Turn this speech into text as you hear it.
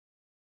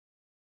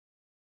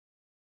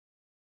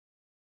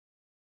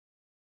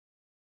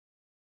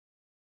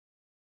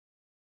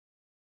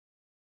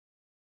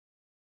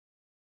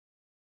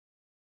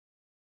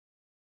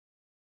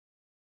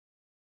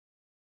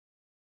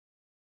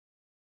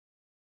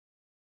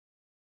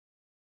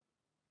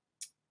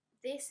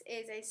This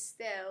is a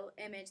still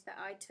image that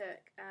I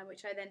took,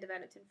 which I then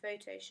developed in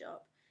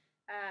Photoshop.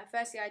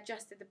 Firstly, I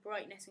adjusted the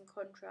brightness and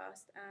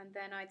contrast, and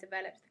then I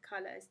developed the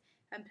colours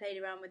and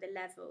played around with the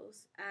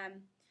levels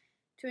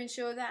to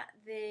ensure that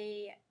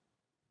the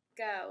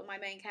girl, my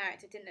main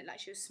character, didn't look like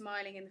she was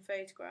smiling in the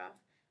photograph.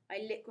 I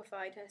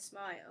liquefied her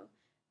smile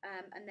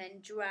and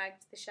then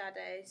dragged the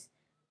shadows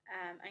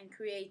and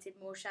created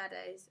more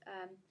shadows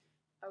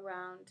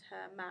around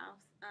her mouth,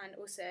 and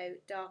also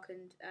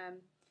darkened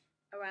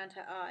around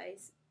her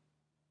eyes.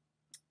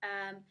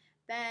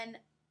 Then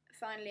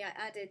finally I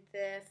added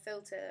the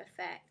filter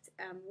effect,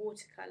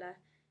 watercolour.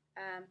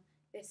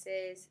 This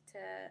is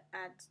to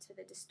add to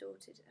the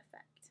distorted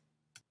effect.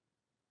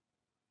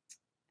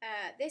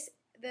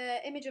 The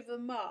image of the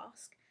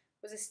mask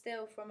was a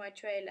still from my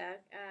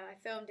trailer. I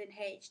filmed in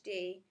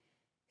HD,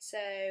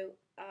 so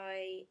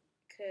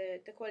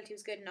the quality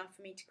was good enough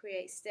for me to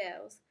create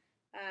stills.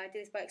 I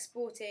did this by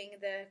exporting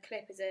the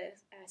clip as a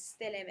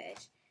still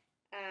image,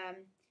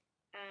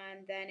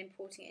 and then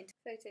importing it into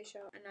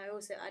Photoshop, and I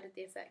also added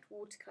the effect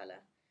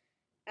watercolour.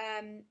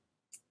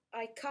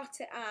 I cut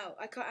it out.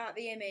 I cut out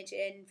the image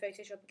in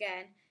Photoshop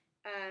again.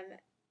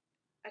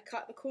 I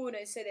cut the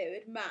corners so that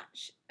it would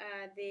match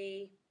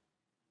the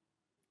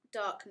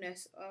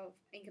darkness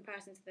in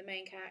comparison to the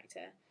main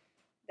character.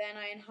 Then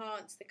I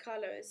enhanced the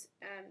colours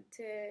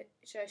to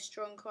show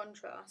strong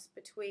contrast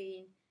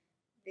between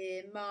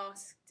the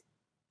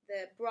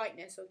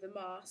brightness of the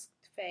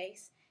masked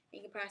face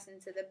in comparison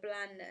to the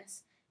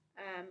blandness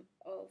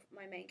of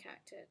my main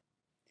character.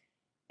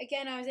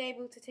 Again, I was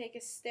able to take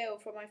a still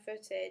from my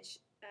footage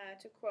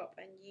to crop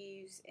and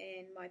use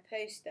in my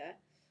poster.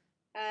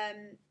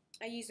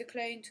 I used a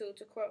clone tool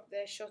to crop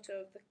the shot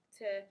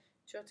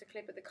a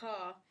clip of the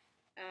car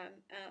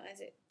as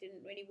it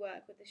didn't really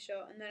work with the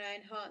shot, and then I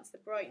enhanced the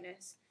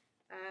brightness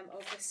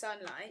of the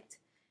sunlight,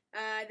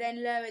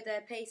 then lowered the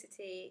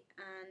opacity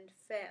and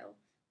fill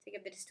to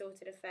give the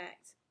distorted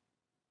effect.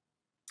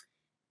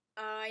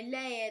 I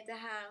layered the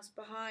house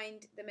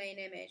behind the main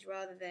image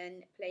rather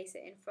than place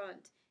it in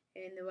front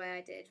in the way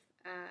I did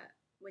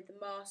with the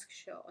mask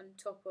shot on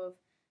top of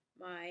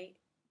my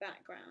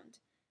background.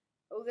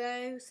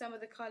 Although some of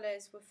the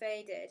colours were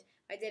faded,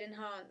 I did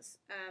enhance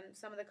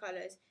some of the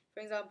colours. For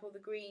example, the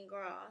green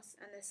grass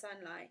and the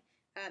sunlight.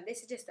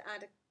 This is just to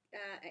add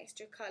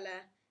extra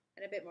colour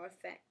and a bit more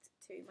effect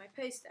to my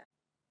poster.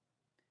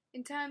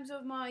 In terms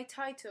of my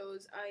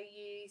titles, I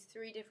used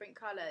 3 different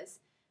colours,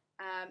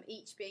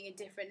 each being a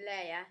different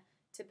layer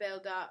to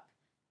build up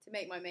to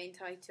make my main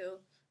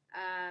title.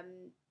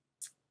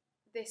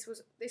 This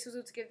was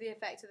all to give the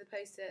effect of the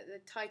poster, the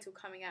title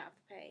coming out of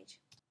the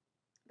page.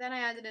 Then I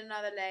added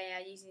another layer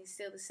using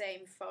still the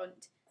same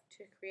font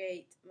to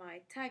create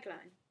my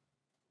tagline.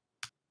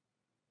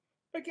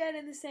 Again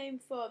in the same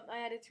font, I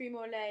added 3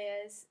 more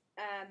layers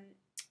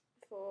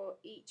for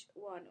each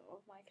one of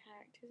my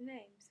characters'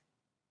 names.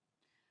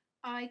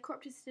 I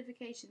cropped a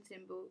certification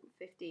symbol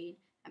 15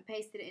 and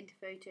pasted it into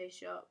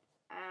Photoshop.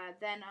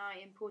 Then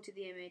I imported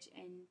the image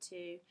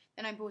the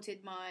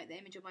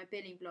image of my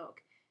billing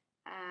block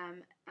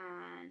and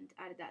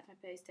added that to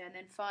my poster. And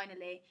then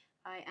finally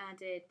I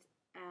added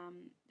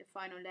the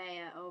final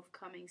layer of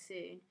coming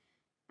soon,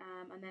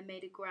 and then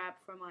made a grab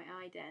from my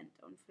ident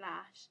on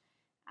Flash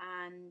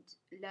and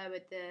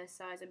lowered the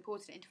size,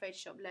 imported it into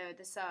Photoshop, lowered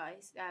the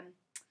size and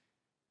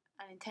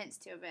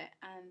intensity of it,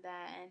 and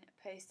then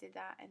posted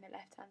that in the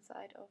left hand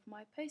side of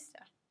my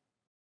poster.